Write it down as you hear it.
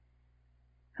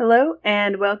Hello,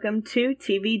 and welcome to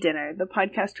TV Dinner, the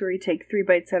podcast where we take 3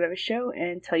 bites out of a show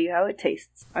and tell you how it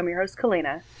tastes. I'm your host,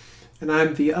 Kalena. And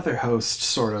I'm the other host,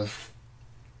 sort of.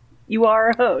 You are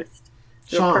a host.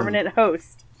 You're Sean. a permanent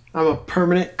host. I'm a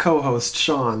permanent co-host,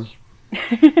 Sean.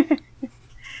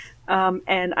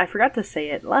 And I forgot to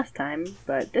say it last time,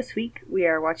 but this week we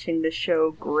are watching the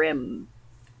show Grimm.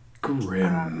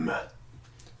 Grimm.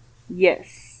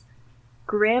 Yes.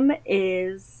 Grimm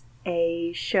is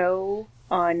a show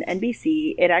on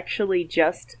NBC. It actually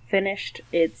just finished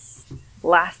its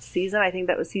last season. I think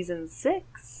that was season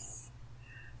 6.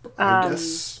 I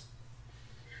guess.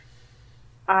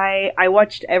 I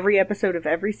watched every episode of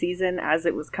every season as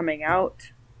it was coming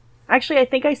out. Actually, I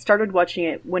think I started watching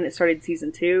it when it started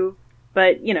season 2,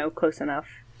 but, you know, close enough.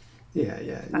 Yeah.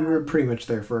 You were pretty much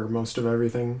there for most of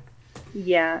everything.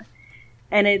 Yeah.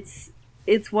 And it's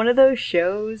one of those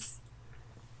shows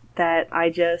that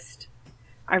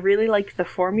I really like the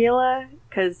formula,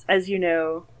 because, as you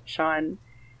know, Sean,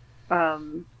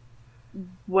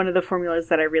 one of the formulas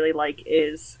that I really like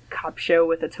is cop show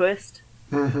with a twist.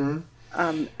 Mm-hmm.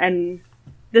 And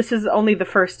this is only the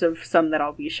first of some that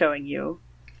I'll be showing you.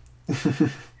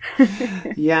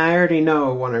 Yeah, I already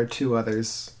know 1 or 2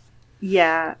 others.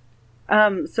 Yeah.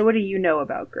 So what do you know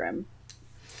about Grimm?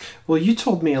 Well, you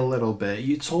told me a little bit.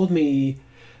 You told me,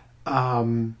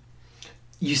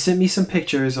 you sent me some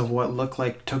pictures of what look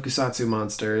like tokusatsu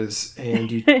monsters,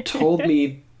 and you told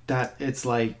me that it's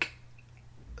like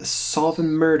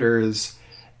solving murders,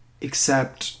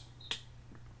 except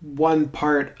one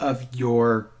part of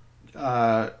your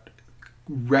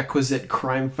requisite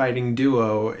crime-fighting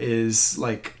duo is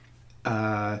like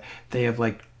they have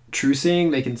like true seeing.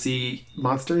 They can see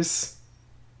monsters.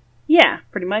 Yeah,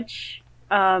 pretty much.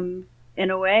 In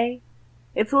a way,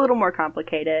 it's a little more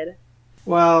complicated.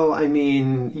 Well, I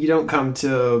mean, you don't come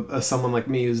to someone like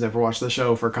me who's never watched the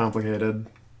show for complicated.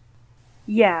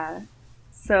 Yeah,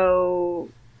 so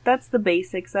that's the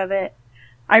basics of it.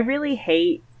 I really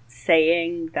hate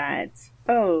saying that,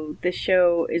 oh, this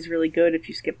show is really good if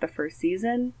you skip the first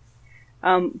season.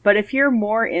 But if you're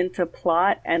more into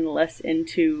plot and less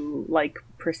into, like,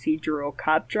 procedural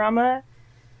cop drama,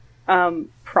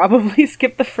 probably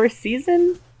skip the first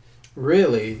season.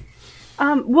 Really?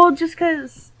 Well, just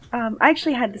because I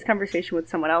actually had this conversation with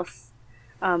someone else,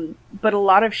 but a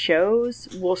lot of shows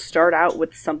will start out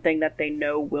with something that they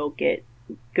know will get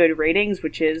good ratings,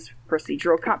 which is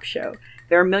procedural cop show.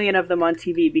 There are a million of them on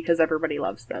TV because everybody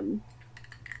loves them.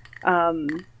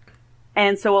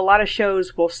 And so a lot of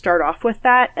shows will start off with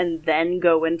that and then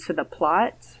go into the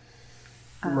plot.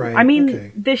 Right. I mean,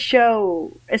 okay. This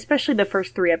show, especially the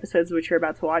first 3 episodes, which you're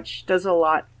about to watch, does a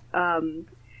lot.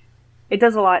 It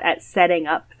does a lot at setting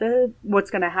up what's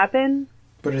going to happen.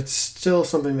 But it's still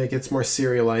something that gets more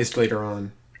serialized later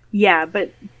on. Yeah,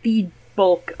 but the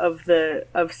bulk of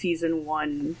season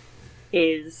 1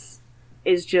 is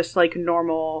just like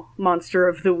normal monster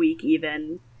of the week.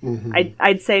 Even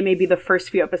I'd say maybe the first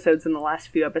few episodes and the last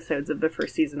few episodes of the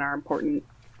first season are important.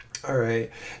 All right.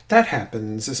 That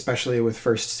happens, especially with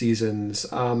first seasons.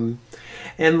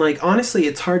 And, like, honestly,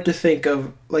 it's hard to think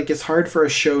of, like, it's hard for a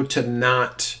show to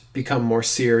not become more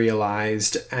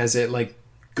serialized as it, like,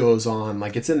 goes on.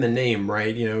 Like, it's in the name,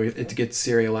 right? You know, it gets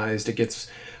serialized, it gets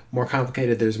more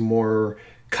complicated, there's more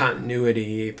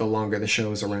continuity the longer the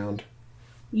show's around.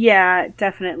 Yeah,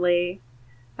 definitely.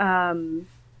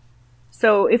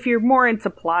 So if you're more into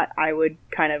plot, I would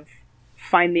kind of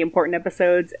find the important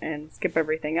episodes and skip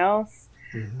everything else.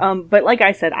 But like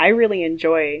I said, I really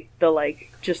enjoy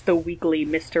just the weekly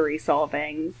mystery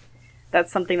solving.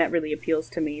 That's something that really appeals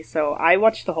to me. So I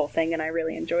watched the whole thing and I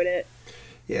really enjoyed it.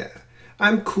 Yeah.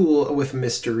 I'm cool with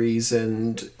mysteries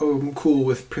and I'm cool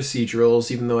with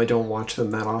procedurals, even though I don't watch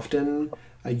them that often.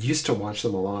 I used to watch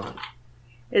them a lot.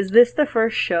 Is this the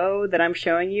first show that I'm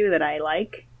showing you that I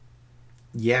like?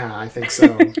 Yeah, I think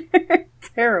so.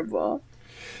 Terrible.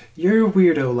 You're a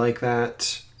weirdo like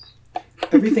that.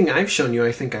 Everything I've shown you,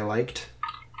 I think I liked.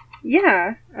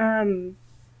 Yeah.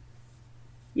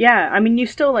 Yeah, I mean, you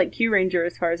still like Q Ranger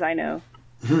as far as I know.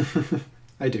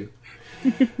 I do.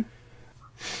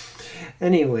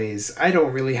 Anyways, I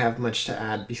don't really have much to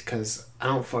add because I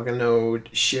don't fucking know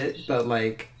shit, but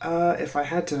like, if I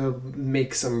had to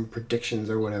make some predictions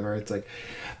or whatever, it's like,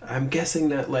 I'm guessing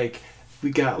that like,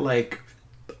 we got like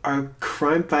our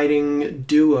crime fighting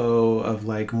duo of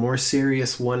like more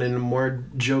serious one and a more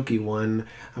jokey one.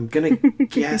 I'm gonna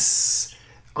guess,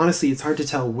 honestly, it's hard to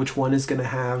tell which one is gonna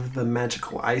have the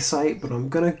magical eyesight, but I'm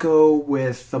gonna go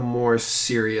with the more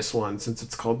serious one since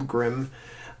it's called Grimm.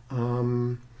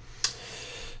 And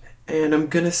I'm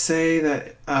gonna say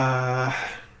that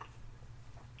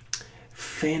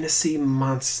fantasy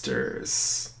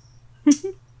monsters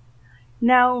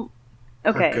Now,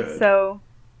 are okay, good. so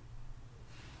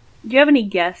do you have any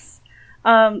guess?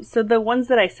 So the ones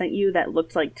that I sent you that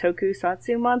looked like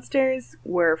tokusatsu monsters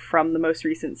were from the most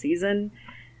recent season.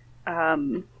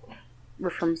 Were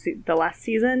from the last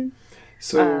season.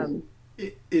 So,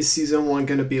 is season 1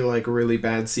 going to be like really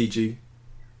bad CG?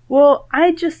 Well,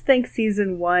 I just think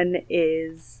season 1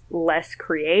 is less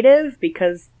creative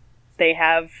because they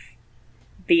have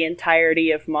the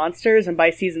entirety of monsters, and by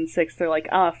season 6 they're like,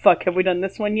 fuck, have we done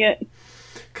this one yet?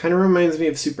 Kind of reminds me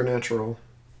of Supernatural.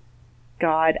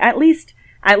 God, at least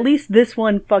this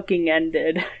one fucking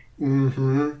ended.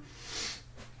 Mm-hmm.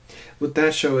 With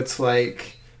that show, it's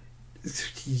like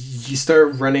you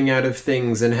start running out of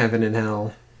things in heaven and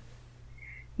hell.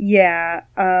 Yeah,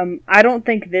 I don't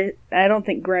think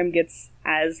Grimm gets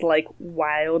as like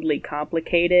wildly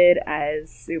complicated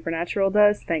as Supernatural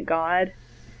does, thank God.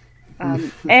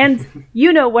 And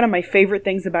you know, one of my favorite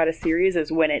things about a series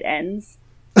is when it ends.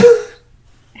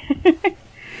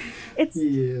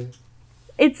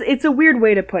 It's a weird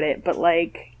way to put it, but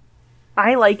like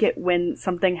I like it when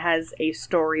something has a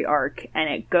story arc and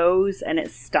it goes and it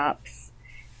stops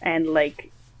and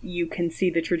like you can see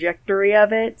the trajectory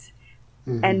of it.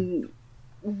 Mm-hmm. And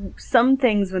some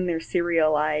things when they're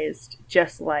serialized,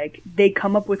 just like they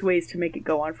come up with ways to make it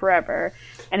go on forever,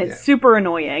 and it's super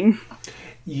annoying.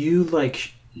 You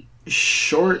like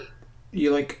short. You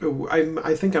like.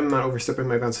 I think I'm not overstepping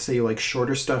my bounds to say you like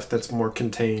shorter stuff that's more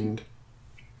contained.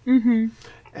 Mm-hmm.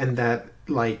 And that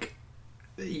like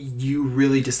you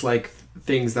really dislike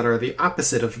things that are the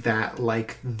opposite of that,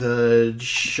 like the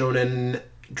shonen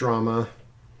drama,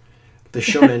 the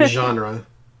shonen genre.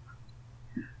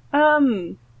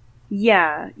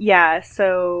 Yeah.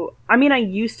 So, I mean, I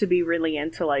used to be really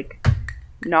into, like,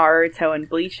 Naruto and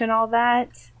Bleach and all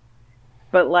that.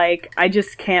 But, like, I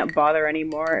just can't bother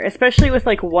anymore. Especially with,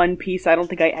 like, One Piece, I don't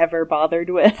think I ever bothered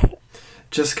with.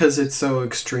 Just because it's so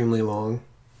extremely long.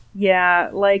 Yeah,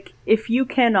 like, if you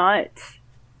cannot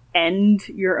end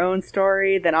your own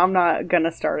story, then I'm not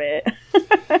gonna start it.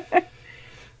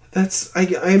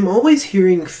 I'm always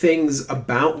hearing things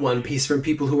about One Piece from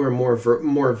people who are more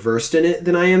versed in it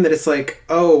than I am, that it's like,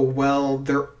 oh, well,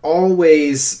 they're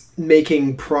always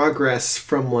making progress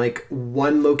from like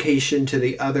one location to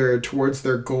the other towards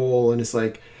their goal, and it's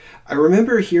like, I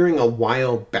remember hearing a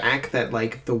while back that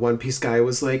like the One Piece guy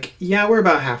was like, yeah, we're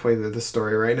about halfway through the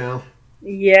story right now.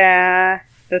 Yeah,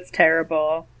 that's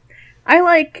terrible.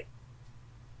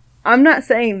 I'm not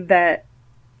saying that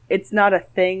it's not a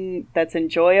thing that's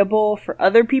enjoyable for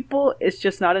other people. It's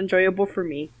just not enjoyable for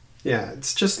me. Yeah,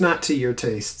 it's just not to your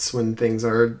tastes when things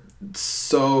are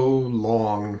so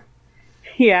long.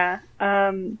 Yeah.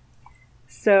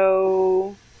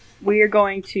 So we are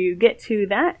going to get to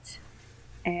that,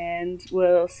 and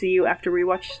we'll see you after we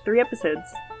watch 3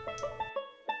 episodes.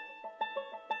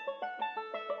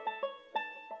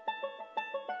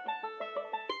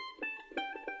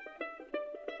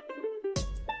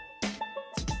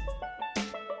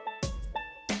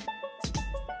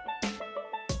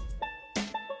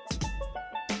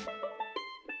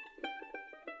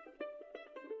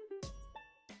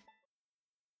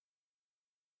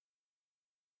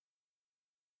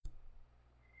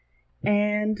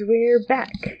 And we're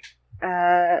back.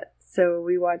 So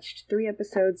we watched 3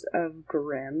 episodes of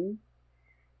Grimm.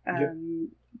 Yep.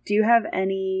 Do you have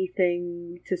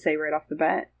anything to say right off the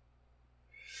bat?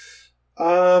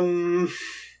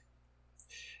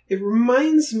 It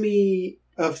reminds me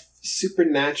of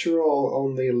Supernatural,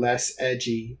 only less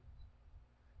edgy.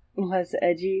 Less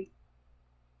edgy?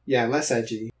 Yeah, less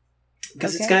edgy.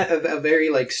 Because It's got a very,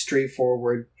 like,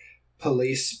 straightforward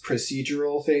police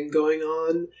procedural thing going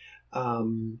on.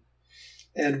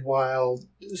 And while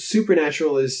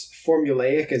Supernatural is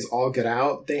formulaic as all get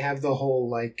out, they have the whole,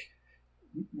 like,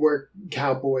 we're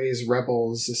cowboys,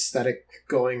 rebels aesthetic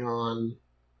going on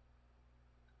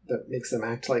that makes them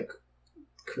act like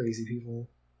crazy people.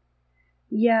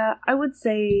 Yeah, I would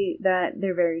say that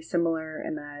they're very similar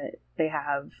in that they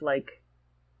have, like,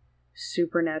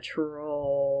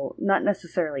 supernatural, not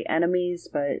necessarily enemies,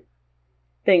 but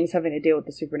things having to deal with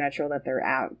the supernatural that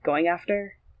they're going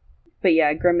after. But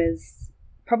yeah, Grimm is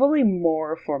probably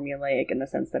more formulaic in the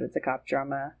sense that it's a cop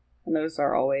drama, and those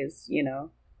are always, you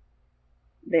know,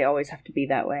 they always have to be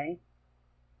that way.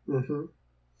 Mm-hmm.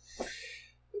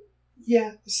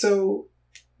 Yeah, so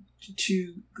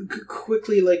to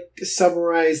quickly, like,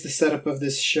 summarize the setup of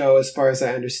this show as far as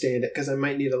I understand it, because I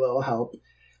might need a little help.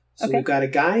 So We've got a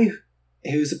guy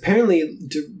who's apparently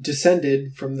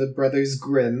descended from the brothers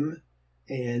Grimm,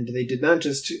 and they did not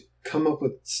just come up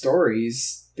with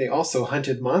stories. They also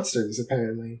hunted monsters,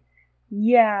 apparently.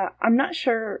 Yeah, I'm not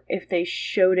sure if they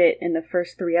showed it in the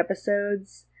first 3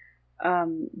 episodes,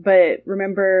 but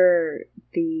remember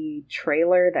the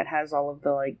trailer that has all of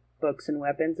the, like, books and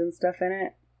weapons and stuff in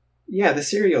it? Yeah, the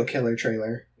serial killer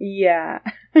trailer. Yeah.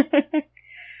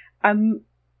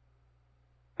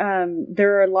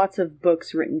 There are lots of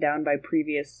books written down by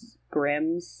previous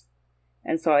Grimms,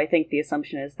 and so I think the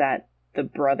assumption is that the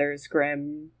Brothers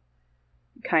Grimm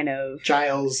kind of...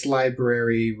 Giles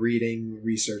Library reading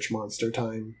research monster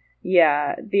time.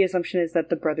 Yeah, the assumption is that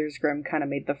the Brothers Grimm kind of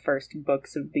made the first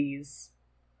books of these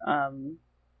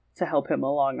to help him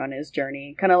along on his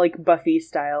journey. Kind of like Buffy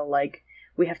style, like,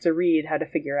 we have to read how to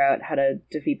figure out how to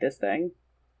defeat this thing.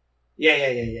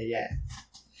 Yeah.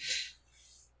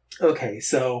 Okay,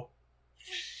 so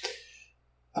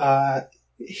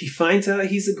he finds out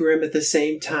he's a Grimm at the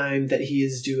same time that he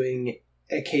is doing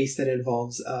a case that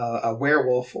involves a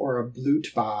werewolf or a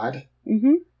Blutbad.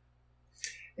 Mm-hmm.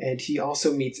 And he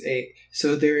also meets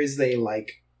so there is there's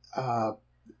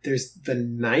the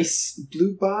nice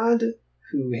Blutbad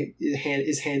who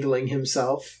is handling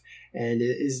himself and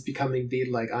is becoming the,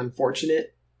 like,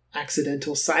 unfortunate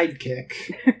accidental sidekick.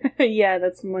 Yeah,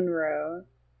 that's Monroe.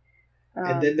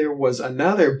 And then there was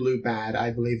another Blutbad,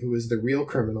 I believe, who was the real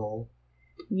criminal.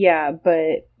 Yeah,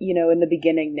 but, you know, in the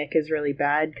beginning, Nick is really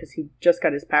bad because he just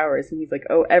got his powers, and he's like,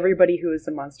 oh, everybody who is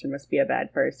a monster must be a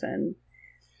bad person.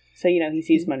 So, you know, he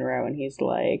sees Monroe, and he's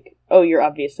like, oh, you're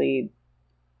obviously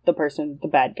the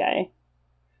bad guy.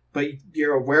 But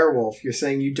you're a werewolf. You're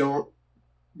saying you don't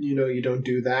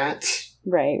do that?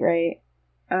 Right.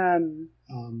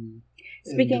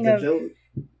 Speaking of...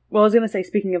 Well, I was going to say,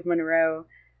 speaking of Monroe...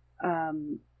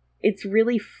 it's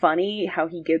really funny how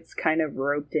he gets kind of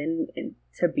roped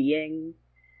into being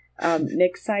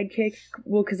Nick's sidekick.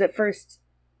 Well, because at first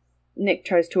Nick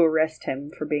tries to arrest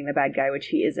him for being the bad guy, which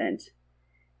he isn't.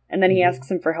 And then he asks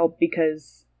him for help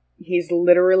because he's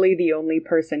literally the only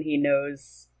person he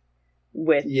knows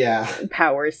with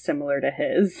powers similar to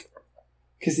his.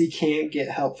 Because he can't get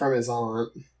help from his aunt.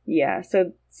 Yeah,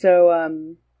 so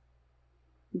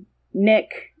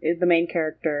Nick, the main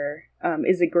character,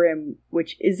 is a Grimm,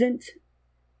 which isn't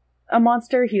a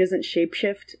monster. He doesn't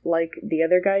shapeshift like the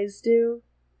other guys do.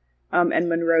 And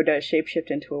Monroe does shapeshift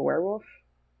into a werewolf.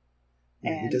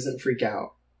 Yeah, and he doesn't freak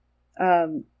out.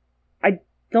 I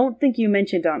don't think you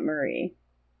mentioned Aunt Marie.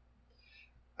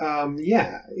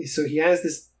 Yeah, so he has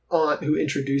this aunt who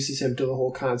introduces him to the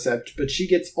whole concept, but she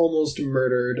gets almost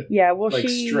murdered. Yeah, well,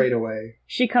 straight away.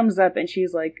 She comes up and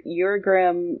she's like, "You're a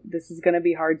Grimm. This is going to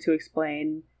be hard to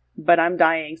explain, but I'm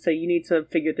dying, so you need to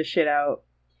figure this shit out."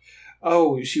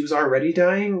 Oh, she was already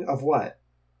dying? Of what?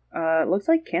 It looks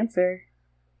like cancer.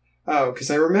 Oh, because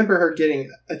I remember her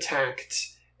getting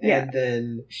attacked, and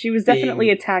then... She was definitely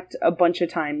attacked a bunch of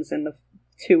times in the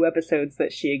 2 episodes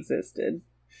that she existed.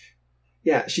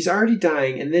 Yeah, she's already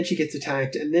dying, and then she gets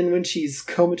attacked, and then when she's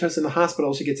comatose in the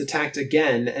hospital, she gets attacked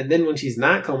again, and then when she's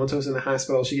not comatose in the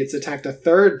hospital, she gets attacked a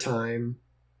 3rd time.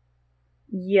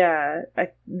 Yeah,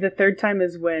 the 3rd time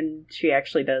is when she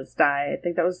actually does die. I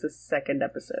think that was the 2nd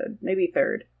episode. Maybe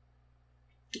 3rd.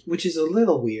 Which is a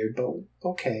little weird, but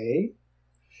okay.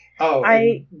 Oh,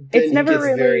 it's never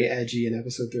really very edgy in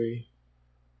episode 3.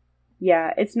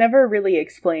 Yeah, it's never really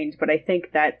explained, but I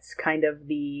think that's kind of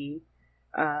the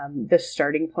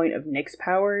starting point of Nick's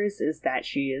powers, is that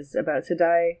she is about to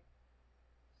die.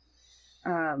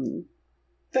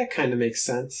 That kind of makes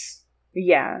sense.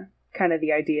 Yeah, kind of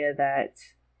the idea that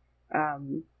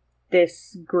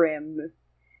this Grimm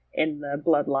in the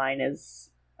bloodline is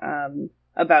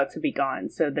about to be gone,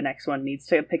 so the next one needs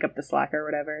to pick up the slack or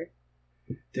whatever.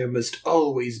 There must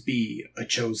always be a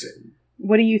chosen.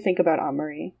 What do you think about Aunt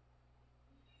Marie?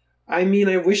 I mean,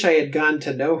 I wish I had gotten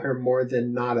to know her more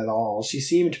than not at all. She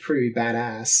seemed pretty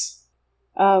badass.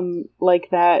 Like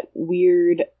that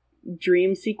weird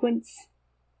dream sequence?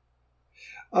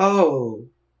 Oh,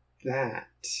 that.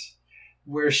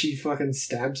 Where she fucking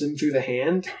stabs him through the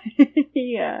hand?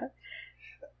 Yeah.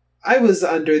 I was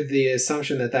under the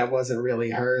assumption that wasn't really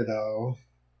her, though.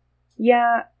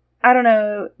 Yeah, I don't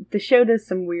know. The show does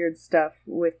some weird stuff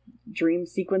with dream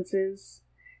sequences.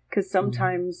 Because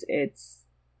sometimes it's,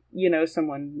 you know,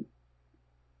 someone...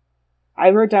 I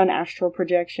wrote down astral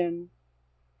projection.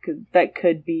 Cause that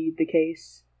could be the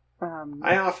case.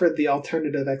 I offered the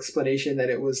alternative explanation that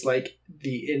it was like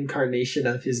the incarnation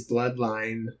of his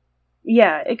bloodline.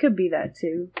 Yeah, it could be that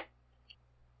too.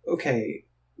 Okay,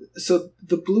 so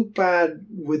the Blutbad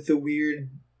with the weird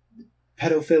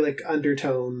pedophilic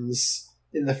undertones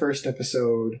in the first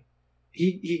episode,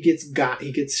 he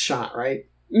gets shot, right?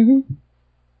 Mm-hmm.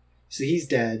 So he's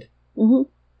dead. Mm-hmm.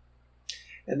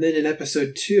 And then in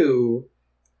episode 2,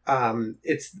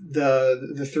 it's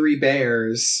the three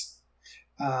bears,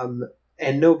 and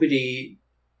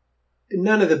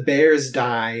none of the bears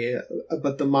die,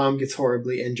 but the mom gets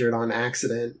horribly injured on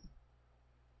accident.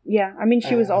 Yeah, I mean,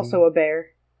 she was also a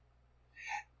bear.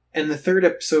 And the third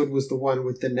episode was the one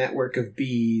with the network of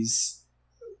bees.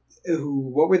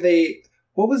 What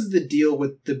was the deal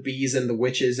with the bees and the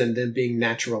witches and them being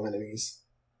natural enemies?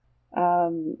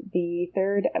 The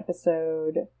third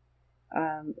episode,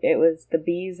 it was the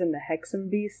bees and the Hexen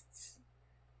beasts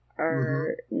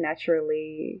are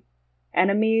naturally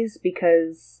enemies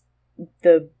because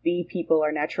the bee people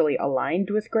are naturally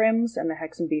aligned with Grimms and the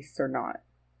Hexen beasts are not.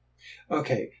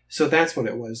 Okay, so that's what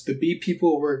it was. The bee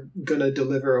people were gonna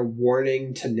deliver a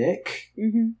warning to Nick.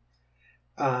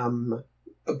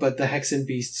 But the Hexen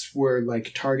beasts were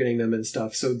like targeting them and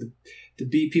stuff. So the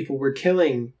bee people were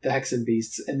killing the Hexen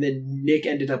beasts, and then Nick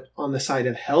ended up on the side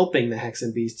of helping the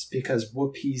Hexen beasts because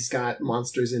he's got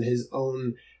monsters in his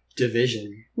own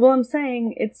division. Well, I'm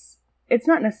saying it's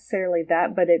not necessarily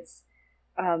that, but it's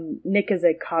Nick is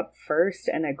a cop first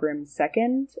and a Grimm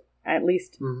second, at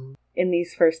least in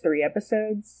these first 3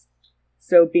 episodes.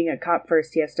 So being a cop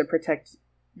first, he has to protect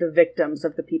the victims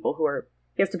of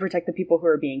he has to protect the people who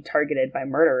are being targeted by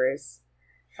murderers.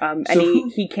 And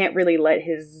he can't really let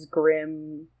his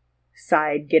Grimm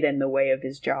side get in the way of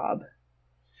his job.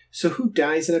 So who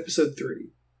dies in episode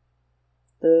 3?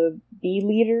 The bee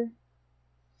leader.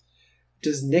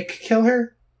 Does Nick kill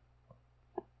her?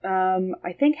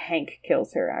 I think Hank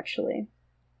kills her, actually.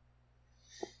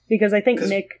 Because I think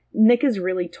Nick is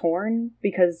really torn,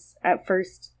 because at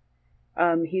first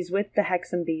he's with the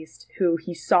Hexen Beast, who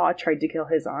he saw tried to kill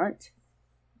his aunt.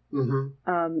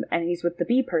 And he's with the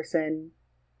bee person,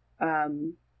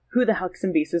 who the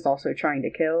Hexen Beast is also trying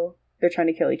to kill. They're trying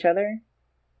to kill each other.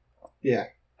 Yeah.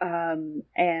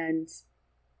 And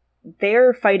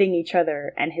they're fighting each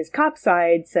other, and his cop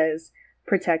side says,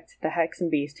 protect the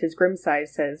Hexen Beast. His Grimm side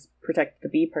says, protect the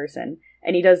bee person.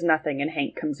 And he does nothing, and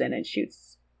Hank comes in and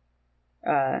shoots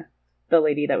the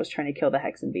lady that was trying to kill the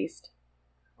Hexen Beast.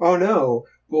 Oh no.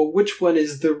 Well, which one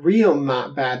is the real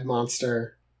not bad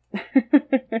monster?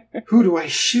 Who do I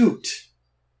shoot?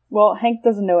 Well, Hank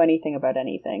doesn't know anything about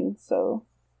anything, so...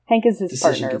 Hank is his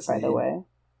partner, by the way.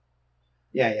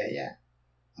 Yeah.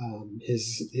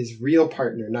 His real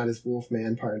partner, not his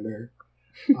Wolfman partner.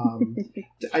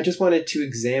 I just wanted to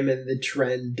examine the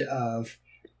trend of,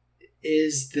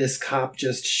 is this cop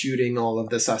just shooting all of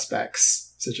the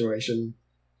suspects situation?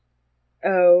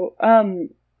 Oh,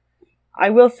 I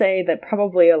will say that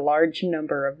probably a large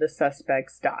number of the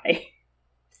suspects die.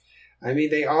 I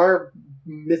mean, they are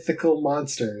mythical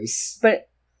monsters. But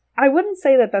I wouldn't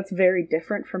say that that's very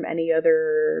different from any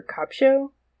other cop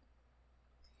show.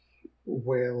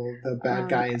 Well, the bad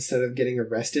guy, instead of getting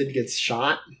arrested, gets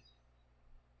shot?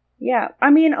 Yeah,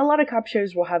 I mean, a lot of cop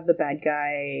shows will have the bad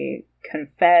guy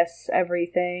confess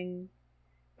everything.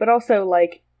 But also,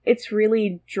 like, it's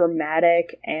really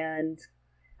dramatic and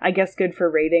I guess good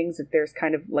for ratings if there's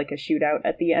kind of like a shootout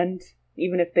at the end.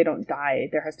 Even if they don't die,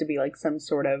 there has to be like some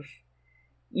sort of,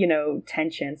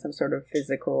 tension, some sort of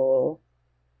physical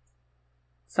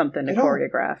something to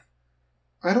choreograph.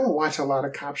 I don't watch a lot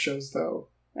of cop shows, though.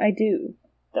 I do,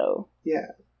 though.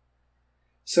 Yeah.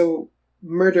 So,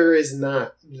 murder is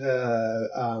not the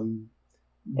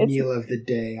meal of the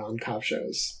day on cop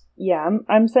shows. Yeah,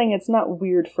 I'm saying it's not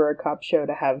weird for a cop show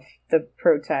to have the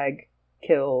protag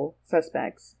kill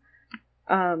suspects.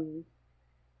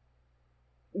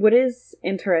 What is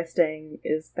interesting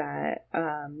is that,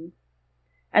 and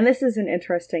this is an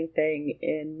interesting thing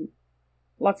in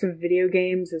lots of video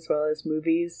games as well as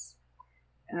movies,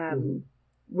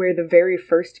 where the very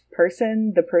first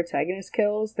person the protagonist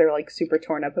kills, they're like super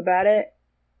torn up about it,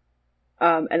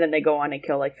 and then they go on and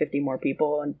kill like 50 more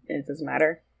people, and it doesn't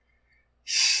matter.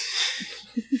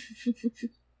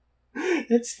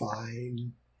 It's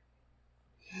fine.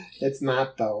 It's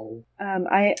not, though.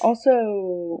 I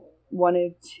also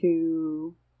wanted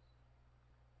to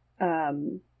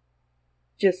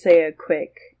just say a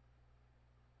quick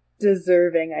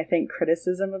deserving, I think,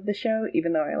 criticism of the show,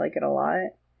 even though I like it a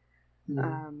lot.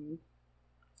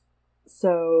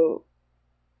 So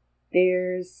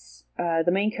there's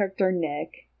the main character,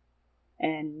 Nick,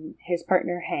 and his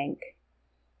partner, Hank,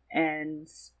 and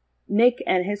Nick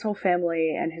and his whole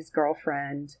family and his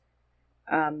girlfriend,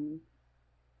 and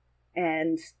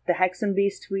the Hexen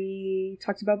Beast we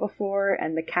talked about before,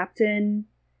 and the captain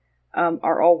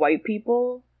are all white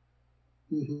people.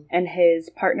 And his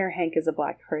partner, Hank, is a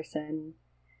black person.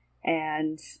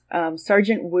 And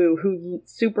Sergeant Wu, who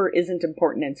super isn't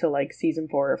important until like season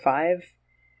 4 or 5,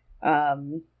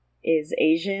 is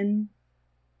Asian,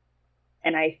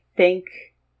 and I think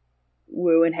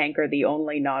Wu and Hank are the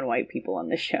only non-white people on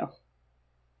the show.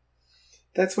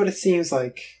 That's what it seems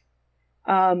like.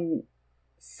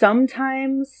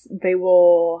 Sometimes they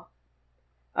will...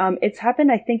 it's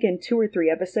happened, I think, in 2 or 3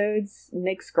 episodes.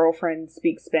 Nick's girlfriend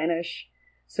speaks Spanish,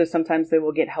 so sometimes they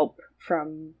will get help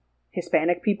from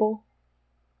Hispanic people.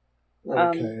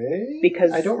 Okay.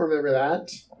 Because I don't remember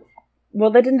that.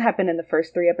 Well, that didn't happen in the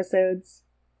first 3 episodes.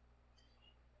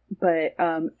 But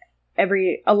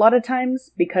a lot of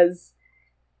times, because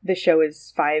the show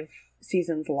is 5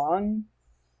 seasons long,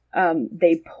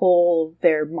 they pull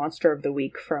their monster of the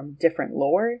week from different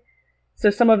lore. So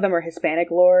some of them are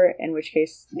Hispanic lore, in which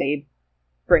case they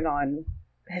bring on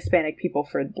Hispanic people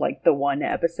for, like, the 1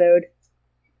 episode.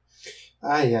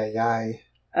 Ay.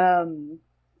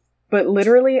 But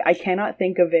literally, I cannot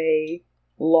think of a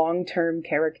long-term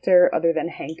character other than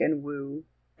Hank and Wu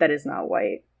that is not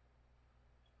white.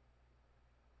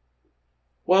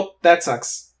 Well, that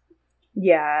sucks.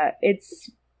 Yeah,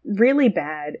 it's really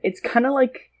bad. It's kind of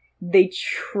like they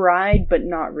tried, but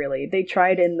not really. They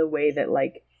tried in the way that,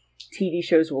 like, TV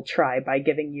shows will try by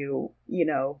giving you,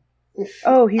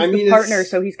 oh, he's the partner,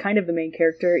 so he's kind of the main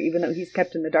character, even though he's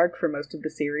kept in the dark for most of the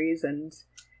series and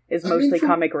is mostly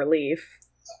comic relief.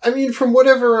 I mean, from what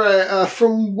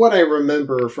I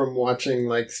remember from watching,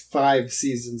 like, 5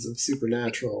 seasons of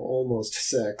Supernatural, almost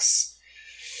 6,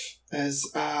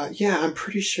 I'm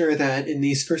pretty sure that in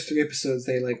these first 3 episodes,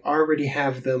 they, like, already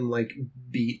have them, like,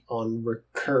 beat on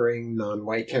recurring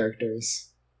non-white characters.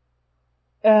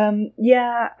 Like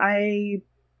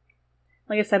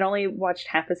I said, I only watched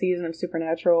half a season of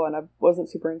Supernatural, and I wasn't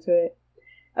super into it.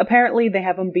 Apparently, they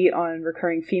have them beat on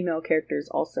recurring female characters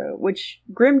also, which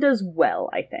Grimm does well,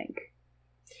 I think.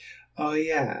 Oh,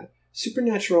 yeah.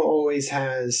 Supernatural always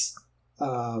has,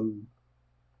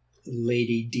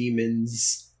 lady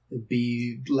demons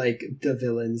be, like, the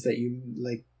villains that you,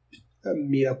 like,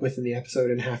 meet up with in the episode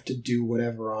and have to do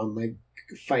whatever on, like,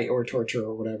 fight or torture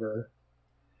or whatever.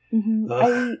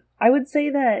 Mm-hmm. I would say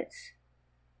that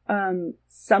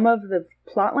some of the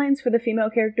plot lines for the female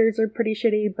characters are pretty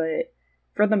shitty, but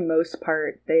for the most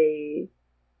part, they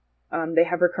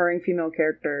have recurring female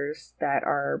characters that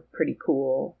are pretty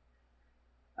cool.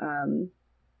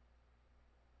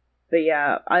 But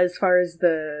yeah, as far as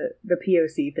the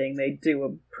POC thing, they do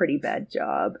a pretty bad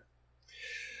job.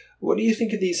 What do you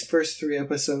think of these first 3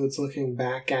 episodes, looking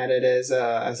back at it as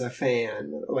a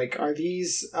fan? Like, are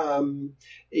these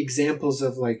examples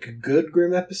of, like, good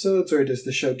Grimm episodes, or does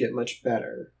the show get much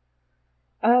better?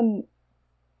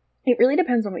 It really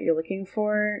depends on what you're looking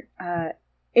for.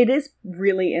 It is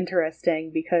really interesting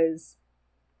because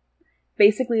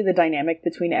basically the dynamic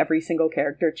between every single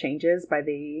character changes by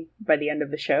the end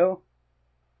of the show.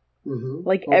 Mm-hmm,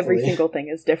 like, hopefully. Every single thing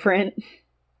is different.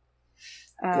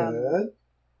 Good.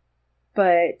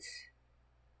 But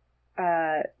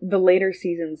the later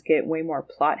seasons get way more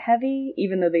plot heavy,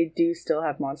 even though they do still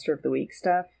have Monster of the Week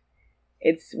stuff.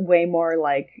 It's way more,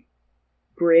 like,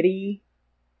 gritty.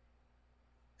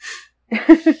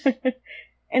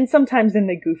 And sometimes in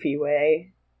the goofy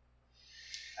way.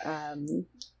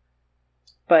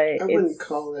 But I wouldn't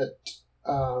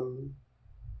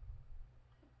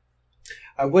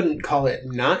call it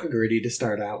not gritty to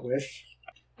start out with.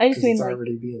 I just mean, it's like,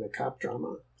 already being a cop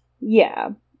drama.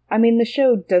 Yeah. I mean, the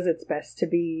show does its best to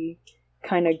be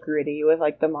kind of gritty with,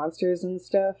 like, the monsters and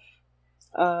stuff.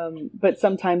 But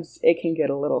sometimes it can get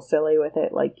a little silly with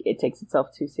it. Like, it takes itself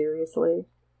too seriously.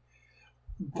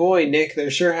 Boy, Nick, there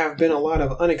sure have been a lot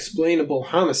of unexplainable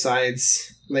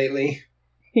homicides lately.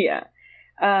 Yeah.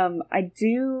 I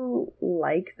do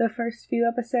like the first few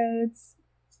episodes.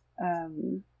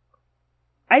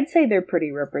 I'd say they're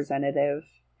pretty representative.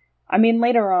 I mean,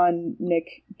 later on,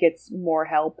 Nick gets more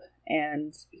help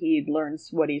and he learns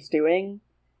what he's doing.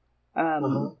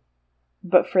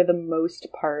 But for the most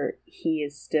part, the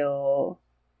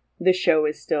show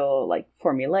is still, like,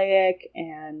 formulaic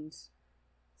and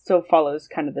still follows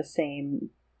kind of the same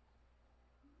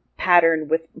pattern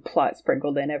with plot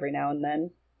sprinkled in every now and then.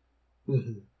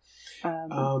 Mm-hmm.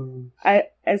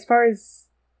 As far as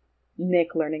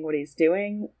Nick learning what he's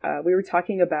doing, we were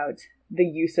talking about the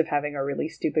use of having a really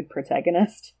stupid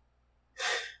protagonist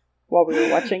while we were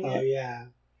watching it. Oh, yeah.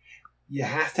 You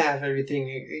have to have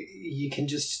everything. You can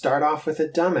just start off with a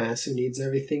dumbass who needs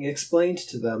everything explained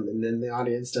to them, and then the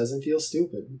audience doesn't feel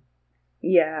stupid.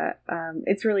 Yeah,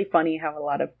 it's really funny how a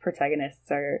lot of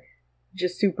protagonists are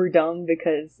just super dumb,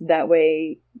 because that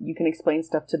way you can explain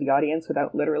stuff to the audience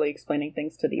without literally explaining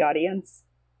things to the audience.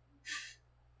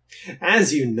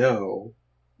 As you know.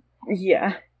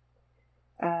 Yeah.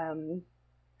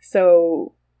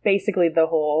 So basically the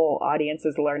whole audience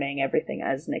is learning everything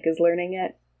as Nick is learning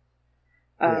it.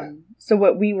 So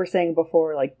what we were saying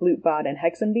before, like Blutbot and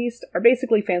Hexenbeast, are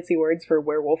basically fancy words for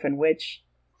werewolf and witch.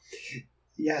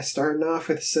 Yeah, starting off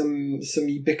with some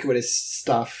ubiquitous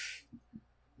stuff.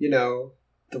 You know,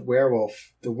 the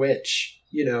werewolf, the witch,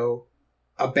 you know,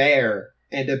 a bear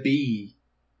and a bee.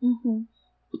 Mm-hmm.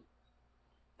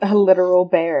 A literal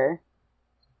bear.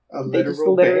 They just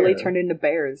literally turned into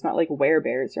bears, not like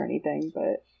werebears or anything,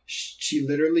 but... She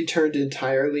literally turned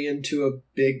entirely into a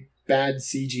big, bad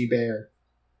CG bear.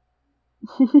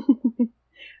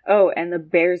 Oh, and the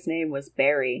bear's name was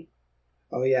Barry.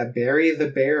 Oh yeah, Barry the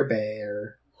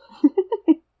Bear.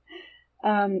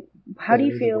 How do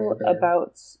you feel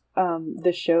about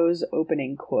the show's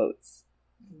opening quotes?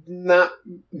 Not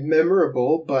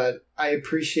memorable, but I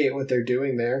appreciate what they're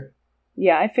doing there.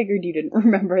 Yeah, I figured you didn't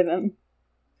remember them.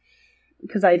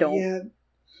 Because I don't. Yeah,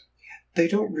 they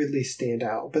don't really stand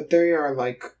out, but they are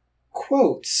like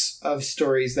quotes of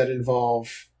stories that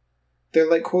involve... They're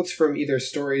like quotes from either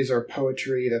stories or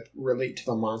poetry that relate to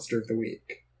the monster of the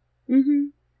week. Mm-hmm.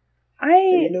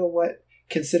 And you know what?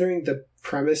 Considering the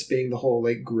premise being the whole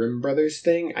like Grimm Brothers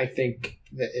thing, I think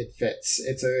that it fits.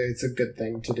 It's a good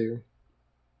thing to do.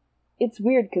 It's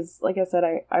weird because, like I said,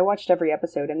 I watched every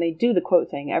episode, and they do the quote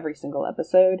thing every single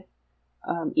episode,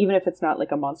 even if it's not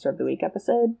like a Monster of the Week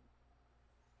episode.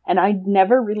 And I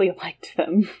never really liked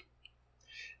them.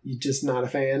 You just not a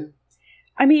fan?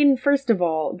 I mean, first of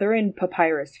all, they're in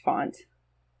papyrus font,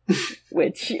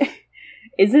 which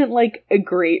isn't like a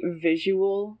great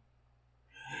visual.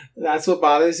 That's what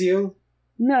bothers you?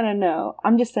 No.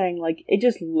 I'm just saying, like, it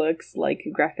just looks like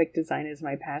graphic design is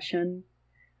my passion.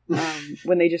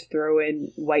 When they just throw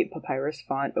in white papyrus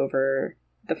font over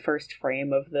the first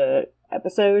frame of the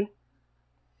episode.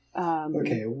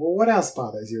 Okay, well, what else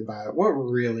bothers you about it? What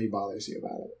really bothers you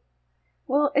about it?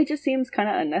 Well, it just seems kind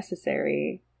of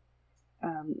unnecessary.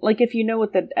 Like, if you know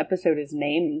what the episode is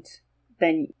named,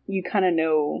 then you kind of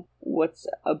know what's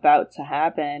about to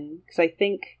happen. Because I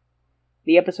think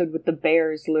the episode with the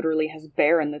bears literally has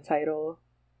bear in the title.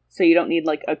 So you don't need,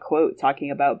 like, a quote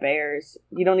talking about bears.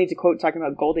 You don't need to quote talking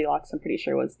about Goldilocks, I'm pretty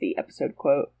sure was the episode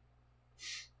quote.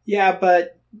 Yeah,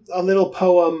 but a little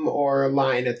poem or a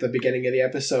line at the beginning of the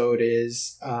episode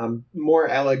is more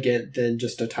elegant than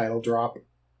just a title drop.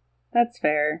 That's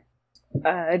fair.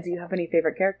 Do you have any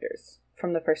favorite characters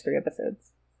from the first 3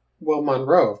 episodes? Well,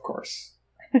 Monroe, of course.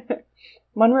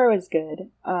 Monroe is good.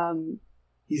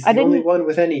 He's the only one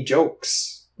with any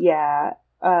jokes. Yeah.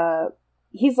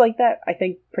 He's like that, I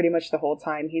think, pretty much the whole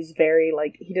time. He's very,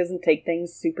 like, he doesn't take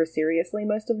things super seriously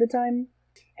most of the time.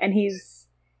 And he's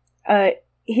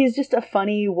just a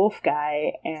funny wolf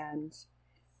guy, and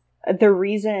the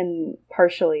reason,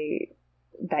 partially,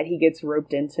 that he gets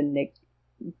roped into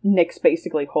Nick's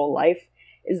basically whole life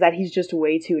is that he's just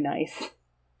way too nice.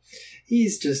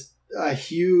 He's just a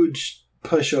huge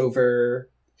pushover.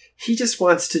 He just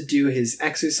wants to do his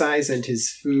exercise and his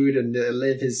food and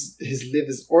live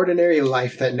his ordinary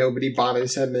life that nobody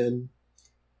bothers him in.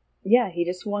 Yeah, he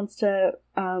just wants to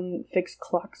fix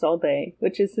clocks all day,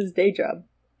 which is his day job.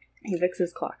 He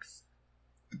fixes clocks.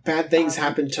 Bad things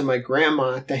happen to my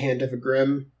grandma at the hand of a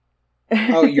Grimm.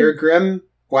 Oh, you're Grimm?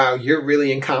 Wow, you're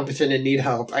really incompetent and need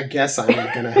help. I guess I'm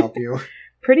not going to help you.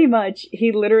 Pretty much,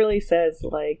 he literally says,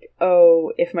 like,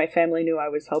 oh, if my family knew I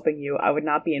was helping you, I would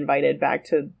not be invited back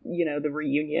to, the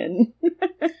reunion.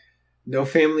 No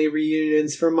family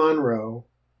reunions for Monroe.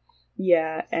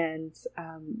 Yeah, and,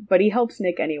 but he helps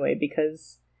Nick anyway,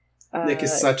 because... Nick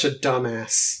is such a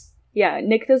dumbass. Yeah,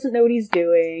 Nick doesn't know what he's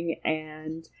doing,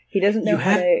 and he doesn't know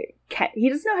he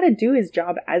doesn't know how to do his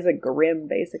job as a Grimm,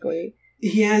 basically.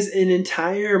 He has an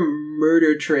entire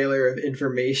murder trailer of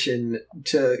information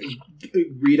to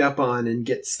read up on and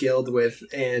get skilled with,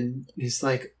 and he's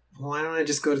like, why don't I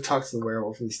just go to talk to the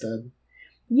werewolf instead?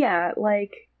 Yeah,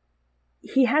 like,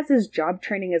 he has his job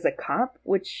training as a cop,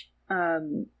 which,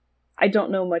 I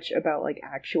don't know much about, like,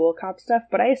 actual cop stuff,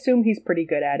 but I assume he's pretty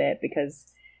good at it,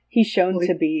 because he's shown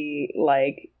to be,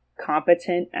 like,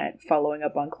 competent at following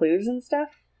up on clues and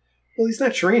stuff. Well, he's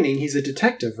not training, he's a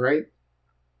detective, right?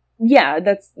 Yeah,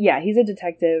 he's a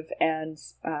detective, and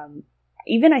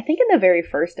even I think in the very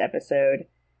first episode,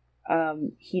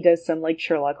 he does some like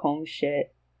Sherlock Holmes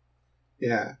shit.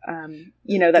 Yeah. That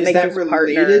makes his partner...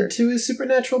 Is that related to his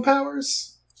supernatural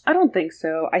powers? I don't think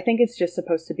so. I think it's just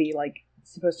supposed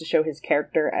to show his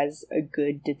character as a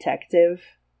good detective,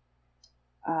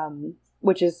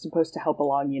 which is supposed to help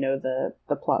along,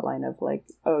 the plot line of like,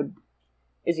 oh,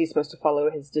 is he supposed to follow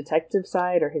his detective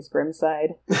side or his Grimm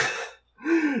side?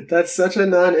 That's such a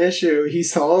non-issue. He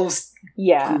solves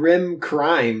Grimm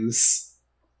crimes.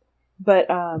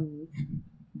 But I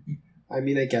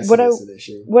mean, I guess what it I is an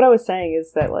issue. what I was saying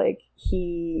is that like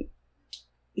he's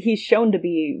shown to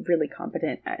be really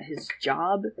competent at his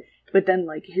job, but then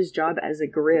like his job as a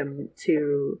Grimm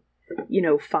to, you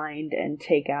know, find and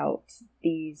take out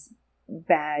these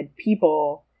bad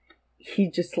people, he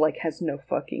just like has no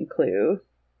fucking clue.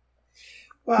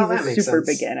 Well, He's that a makes super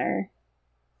sense. beginner.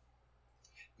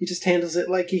 He just handles it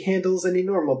like he handles any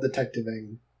normal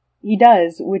detectiving. He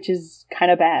does, which is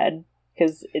kind of bad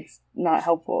because it's not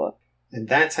helpful. And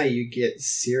that's how you get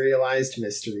serialized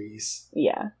mysteries.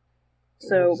 Yeah. What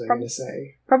So was I going to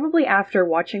say? probably after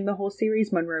watching the whole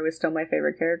series, Monroe is still my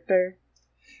favorite character.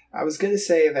 I was going to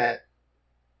say that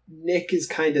Nick is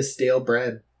kind of stale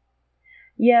bread.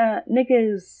 Yeah, Nick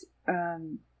is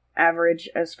average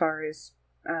as far as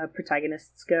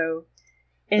protagonists go.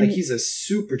 Like, he's a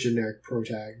super generic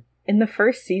protag. In the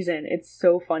first season, it's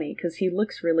so funny because he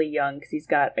looks really young because he's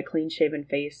got a clean-shaven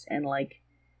face and, like,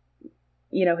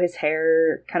 you know, his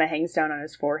hair kind of hangs down on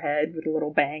his forehead with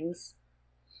little bangs.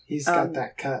 He's got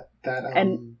that cut, that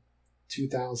and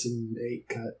 2008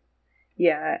 cut.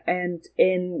 Yeah, and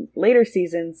in later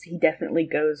seasons, he definitely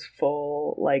goes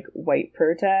full, like, white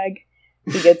protag.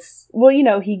 He gets, well, you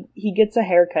know, he gets a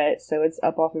haircut, so it's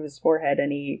up off of his forehead,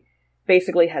 and he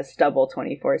basically has stubble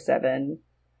 24/7.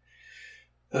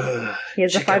 He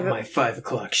has check out my 5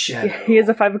 o'clock shadow. Yeah, he has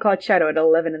a 5 o'clock shadow at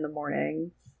 11 in the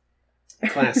morning.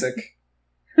 Classic.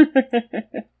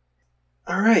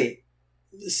 All right.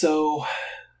 So,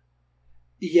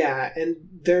 yeah, and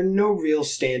there are no real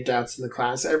standouts in the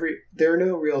class. There are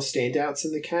no real standouts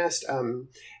in the cast.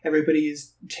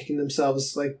 Everybody's taking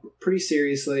themselves like pretty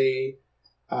seriously.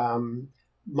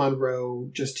 Monroe,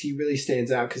 he really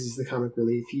stands out because he's the comic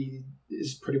relief. He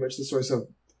is pretty much the source of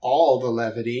all the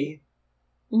levity.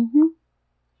 Mm-hmm.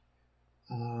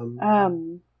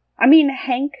 I mean,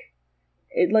 Hank,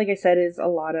 like I said, has a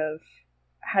lot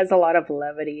of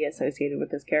levity associated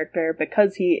with his character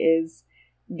because he is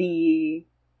the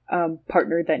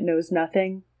partner that knows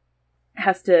nothing,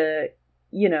 has to,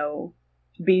 you know,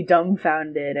 be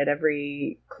dumbfounded at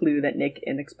every clue that Nick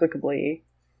inexplicably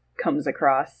comes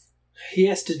across. He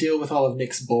has to deal with all of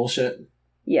Nick's bullshit.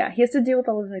 Yeah, he has to deal with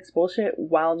all of Nick's bullshit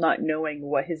while not knowing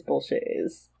what his bullshit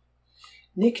is.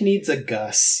 Nick needs a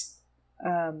Gus.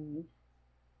 I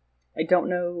don't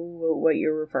know what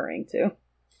you're referring to.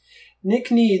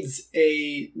 Nick needs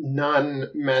a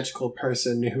non-magical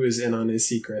person who is in on his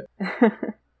secret.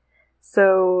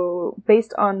 So,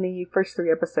 based on the first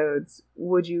 3 episodes,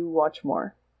 would you watch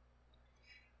more?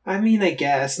 I mean, I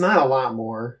guess. Not a lot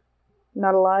more.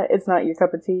 Not a lot? It's not your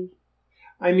cup of tea?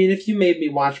 I mean, if you made me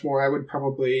watch more, I would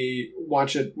probably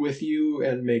watch it with you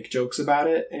and make jokes about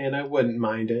it, and I wouldn't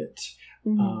mind it.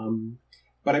 Mm-hmm.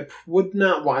 But I would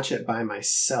not watch it by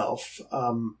myself,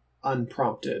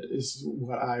 unprompted, is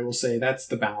what I will say. That's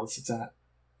the balance it's at.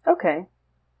 Okay.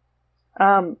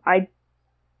 I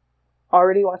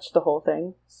already watched the whole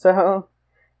thing, so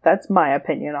that's my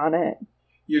opinion on it.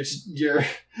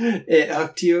 It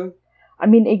hooked you? I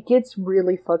mean, it gets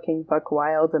really fucking buck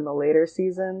wild in the later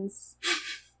seasons.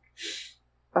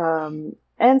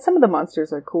 And some of the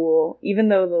monsters are cool, even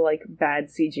though the, like, bad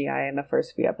CGI in the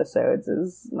first few episodes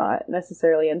is not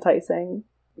necessarily enticing.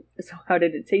 So how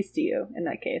did it taste to you in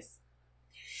that case?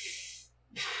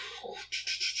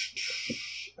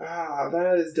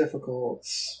 That is difficult.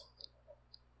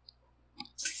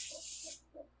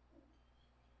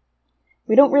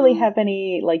 We don't really have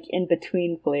any, like,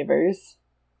 in-between flavors.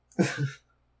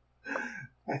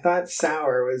 I thought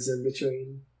sour was in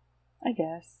between. I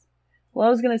guess. Well, I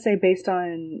was going to say, based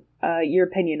on your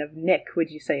opinion of Nick,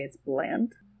 would you say it's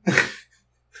bland?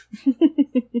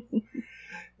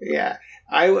 Yeah.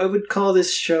 I would call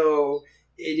this show,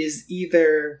 it is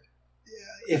either,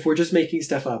 if we're just making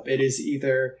stuff up, it is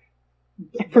either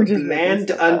bland,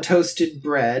 untoasted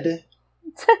bread,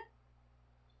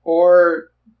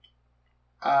 or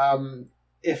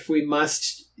if we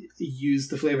must use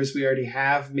the flavors we already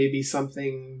have, maybe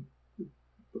something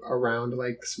around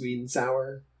like sweet and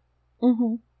sour.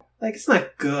 Mm-hmm. Like, it's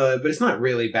not good, but it's not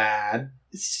really bad.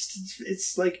 It's just,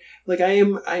 it's like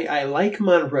I like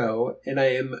Monroe, and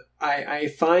I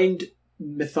find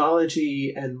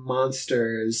mythology and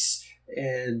monsters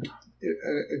and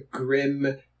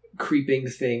grim, creeping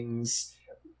things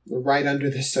right under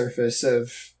the surface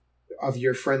of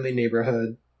your friendly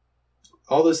neighborhood.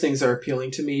 All those things are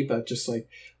appealing to me, but just like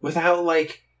without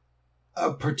like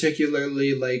a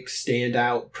particularly like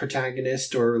standout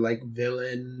protagonist or like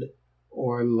villain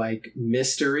or like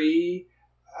mystery.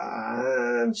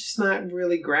 I'm just not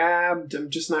really grabbed. I'm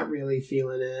just not really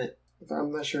feeling it.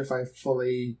 I'm not sure if I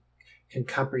fully can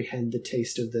comprehend the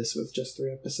taste of this with just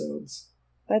 3 episodes.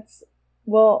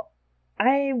 Well,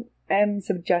 I am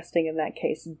suggesting in that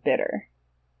case bitter.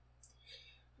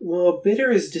 Well,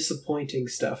 bitter is disappointing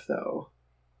stuff, though.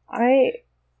 I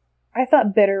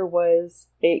thought bitter was,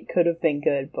 it could have been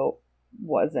good, but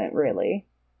wasn't really.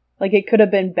 Like, it could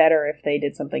have been better if they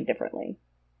did something differently.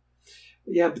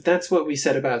 Yeah, but that's what we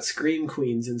said about Scream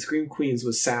Queens, and Scream Queens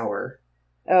was sour.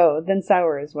 Oh, then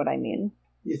sour is what I mean.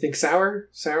 You think sour?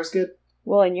 Sour's good?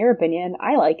 Well, in your opinion,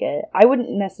 I like it. I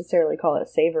wouldn't necessarily call it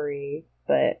savory,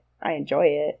 but I enjoy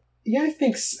it. Yeah, I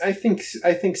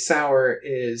think sour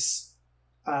is,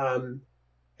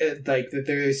 like that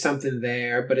there's something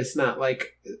there, but it's not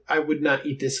like, I would not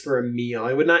eat this for a meal.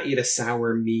 I would not eat a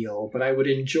sour meal, but I would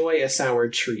enjoy a sour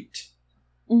treat.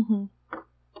 Mm-hmm.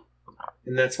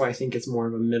 And that's why I think it's more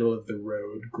of a middle of the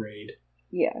road grade.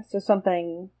 Yeah, so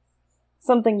something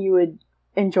you would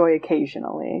enjoy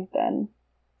occasionally, then,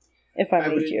 if I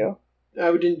made you. I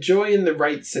would enjoy in the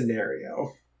right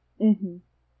scenario. Mm-hmm.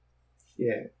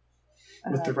 Yeah.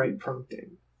 With the right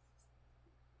prompting.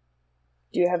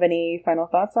 Do you have any final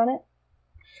thoughts on it?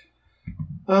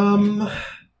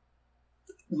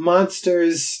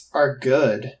 Monsters are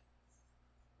good.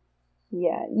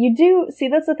 Yeah, you do. See,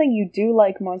 that's the thing. You do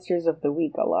like Monsters of the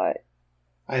Week a lot.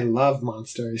 I love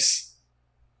monsters.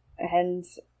 And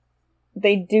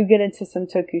they do get into some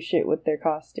toku shit with their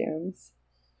costumes.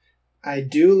 I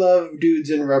do love dudes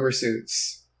in rubber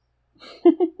suits.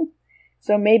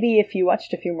 So maybe if you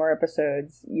watched a few more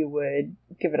episodes, you would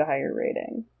give it a higher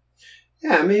rating.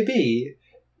 Yeah, maybe.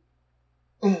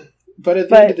 But at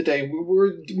the end of the day,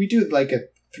 we do like a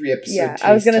 3-episode. Yeah,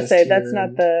 I was gonna say that's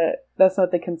not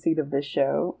the conceit of this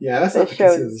show. Yeah, that's not the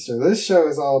conceit of the show. This show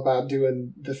is all about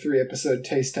doing the 3-episode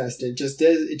taste test. It just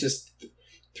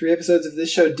 3 episodes of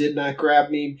this show did not grab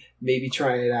me. Maybe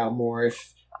try it out more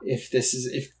if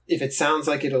it sounds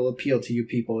like it'll appeal to you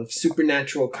people. If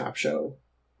Supernatural Cop Show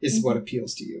is what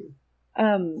appeals to you.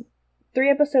 3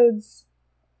 episodes.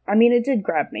 I mean, it did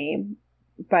grab me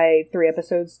by 3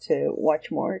 episodes to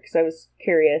watch more because I was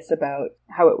curious about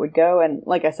how it would go, and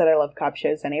like I said, I love cop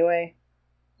shows anyway.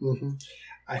 Mm-hmm.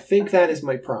 I think that is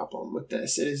my problem with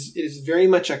this. It is very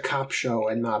much a cop show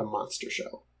and not a monster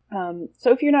show.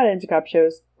 So if you're not into cop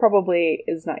shows, probably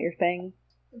is not your thing.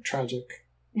 Tragic.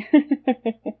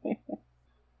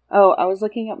 Oh, I was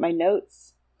looking at my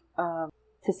notes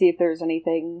to see if there was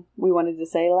anything we wanted to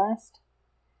say last.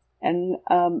 And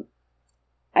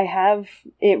I have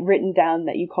it written down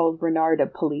that you called Renard a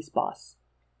police boss.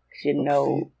 Because you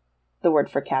know the word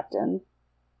for captain.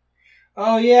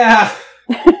 Oh, yeah!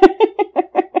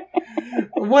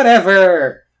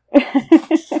 Whatever!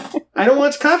 I don't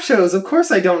watch cop shows. Of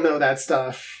course I don't know that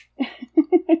stuff.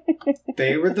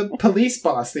 They were the police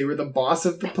boss. They were the boss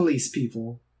of the police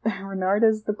people. Renard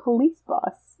is the police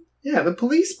boss. Yeah, the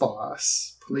police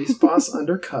boss. Police boss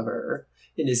undercover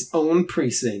in his own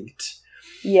precinct.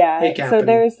 Yeah, hey, so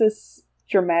there's this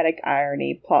dramatic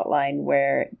irony plotline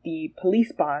where the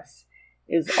police boss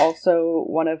is also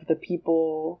one of the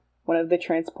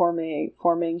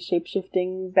transforming,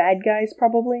 shape-shifting bad guys,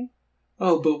 probably.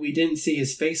 Oh, but we didn't see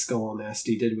his face go all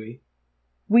nasty, did we?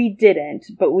 We didn't,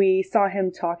 but we saw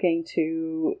him talking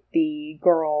to the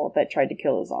girl that tried to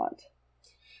kill his aunt.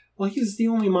 Well, he's the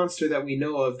only monster that we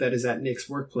know of that is at Nick's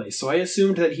workplace, so I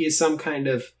assumed that he is some kind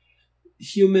of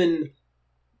human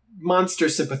monster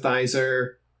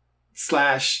sympathizer /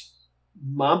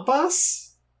 mob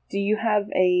boss? Do you have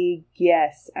a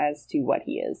guess as to what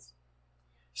he is?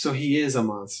 So he is a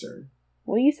monster.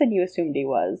 Well, you said you assumed he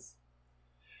was.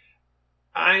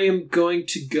 I am going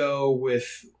to go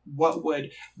with what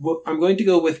would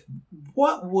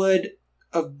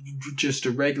just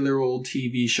a regular old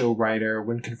TV show writer,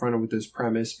 when confronted with this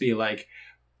premise, be like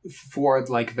for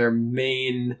like their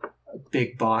main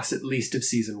big boss, at least of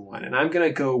season 1. And I'm going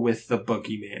to go with the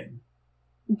Boogeyman.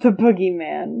 The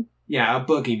Boogeyman. Yeah, a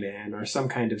Boogeyman or some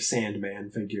kind of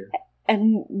Sandman figure.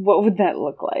 And what would that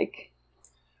look like?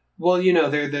 Well,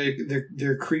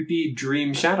 they're creepy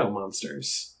dream shadow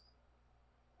monsters.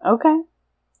 Okay.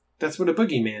 That's what a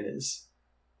Boogeyman is.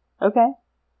 Okay.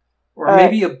 Or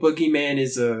maybe a Boogeyman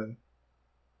is a...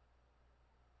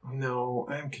 No,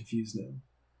 I'm confused now.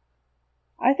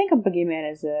 I think a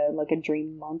Boogeyman is a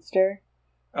dream monster.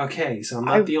 Okay, so I'm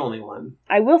not the only one.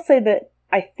 I will say that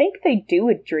I think they do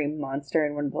a dream monster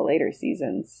in one of the later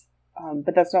seasons,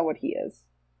 but that's not what he is.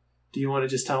 Do you want to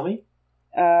just tell me?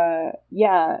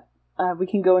 Yeah. We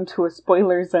can go into a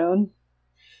spoiler zone.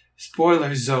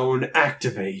 Spoiler zone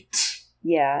activate.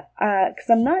 Yeah, because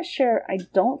I'm not sure. I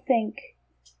don't think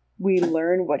we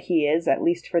learn what he is, at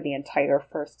least for the entire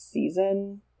first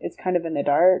season. It's kind of in the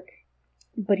dark.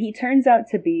 But he turns out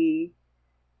to be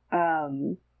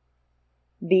the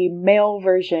male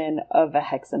version of a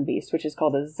Hexen beast, which is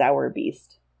called a Zauer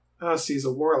beast. Oh, so he's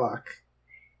a warlock.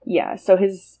 Yeah, so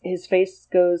his face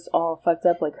goes all fucked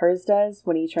up like hers does.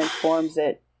 When he transforms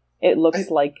it, it looks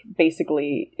like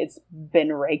basically it's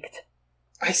been raked.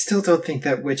 I still don't think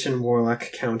that witch and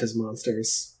warlock count as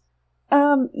monsters.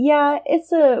 Yeah,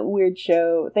 it's a weird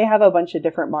show. They have a bunch of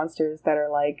different monsters that are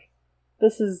like,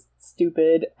 this is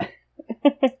stupid.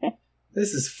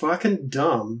 This is fucking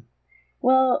dumb.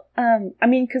 Well, I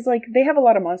mean, because, like, they have a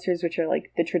lot of monsters which are,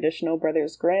 like, the traditional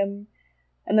Brothers Grimm,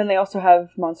 and then they also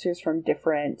have monsters from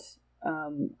different,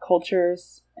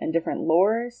 cultures and different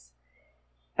lores,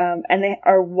 and they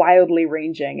are wildly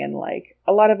ranging, and, like,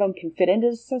 a lot of them can fit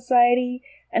into society,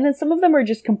 and then some of them are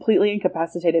just completely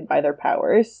incapacitated by their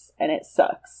powers, and it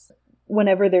sucks.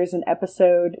 Whenever there's an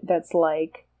episode that's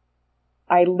like,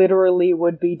 I literally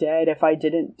would be dead if I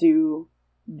didn't do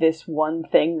this one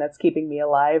thing that's keeping me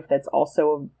alive, that's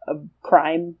also a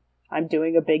crime. I'm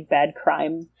doing a big bad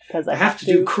crime because I have to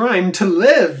do crime to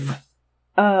live.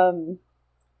 And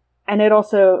it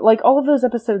also, like, all of those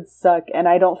episodes suck, and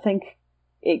I don't think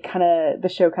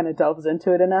the show kind of delves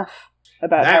into it enough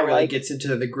about that how, really like, gets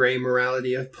into the gray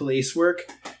morality of police work.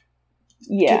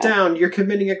 Yeah. Get down, you're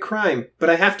committing a crime, but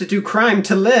I have to do crime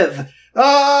to live.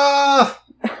 Ah!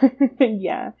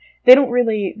 Yeah. They don't,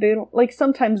 like,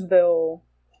 sometimes they'll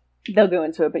go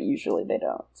into it, but usually they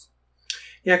don't.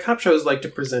 Yeah, cop shows like to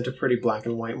present a pretty black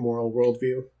and white moral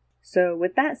worldview. So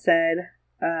with that said,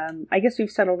 I guess we've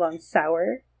settled on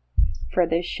Sour for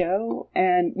this show,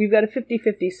 and we've got a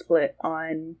 50-50 split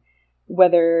on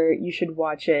whether you should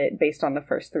watch it based on the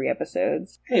first 3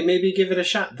 episodes. Hey, maybe give it a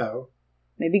shot, though.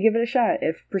 Maybe give it a shot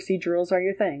if procedurals are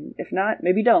your thing. If not,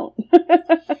 maybe don't.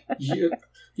 You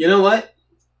know what?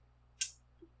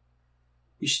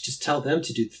 You should just tell them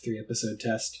to do the 3-episode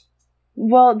test.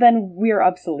 Well, then we're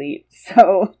obsolete,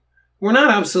 so... We're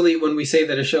not obsolete when we say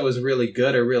that a show is really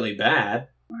good or really bad.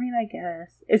 I mean, I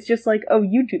guess. It's just like, oh,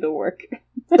 you do the work.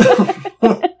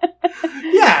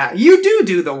 Yeah, you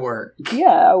do the work.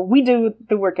 Yeah, we do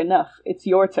the work enough. It's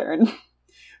your turn.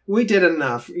 We did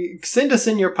enough. Send us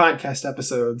in your podcast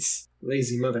episodes,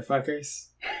 lazy motherfuckers.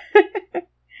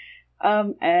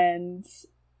 And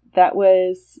that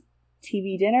was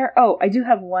TV dinner. Oh, I do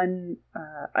have one,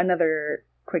 another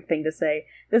quick thing to say.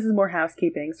 This is more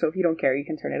housekeeping, so if you don't care, you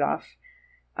can turn it off.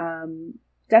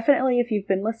 Definitely, if you've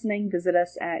been listening, visit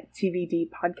us at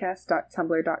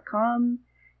tvdpodcast.tumblr.com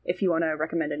if you want to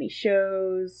recommend any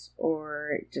shows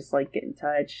or just, like, get in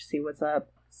touch, see what's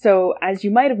up. So, as you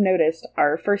might have noticed,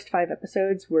 our first 5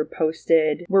 episodes were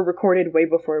recorded way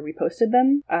before we posted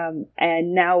them,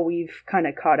 and now we've kind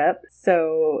of caught up,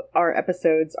 so our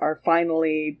episodes are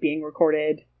finally being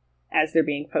recorded as they're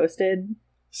being posted.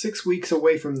 6 weeks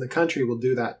away from the country will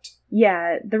do that.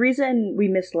 Yeah, the reason we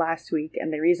missed last week,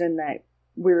 and the reason that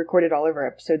we recorded all of our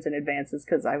episodes in advance is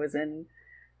because I was in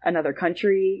another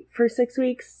country for 6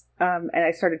 weeks, and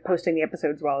I started posting the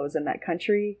episodes while I was in that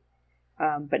country.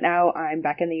 But now I'm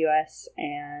back in the US,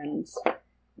 and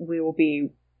we will be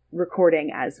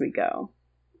recording as we go.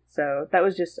 So that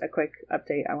was just a quick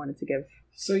update I wanted to give.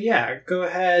 So yeah, go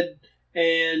ahead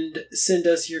and send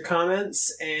us your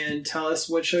comments and tell us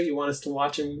what show you want us to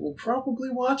watch, and we'll probably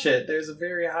watch it. There's a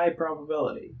very high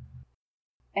probability.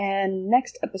 And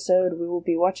next episode, we will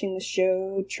be watching the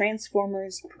show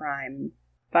Transformers Prime.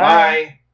 Bye.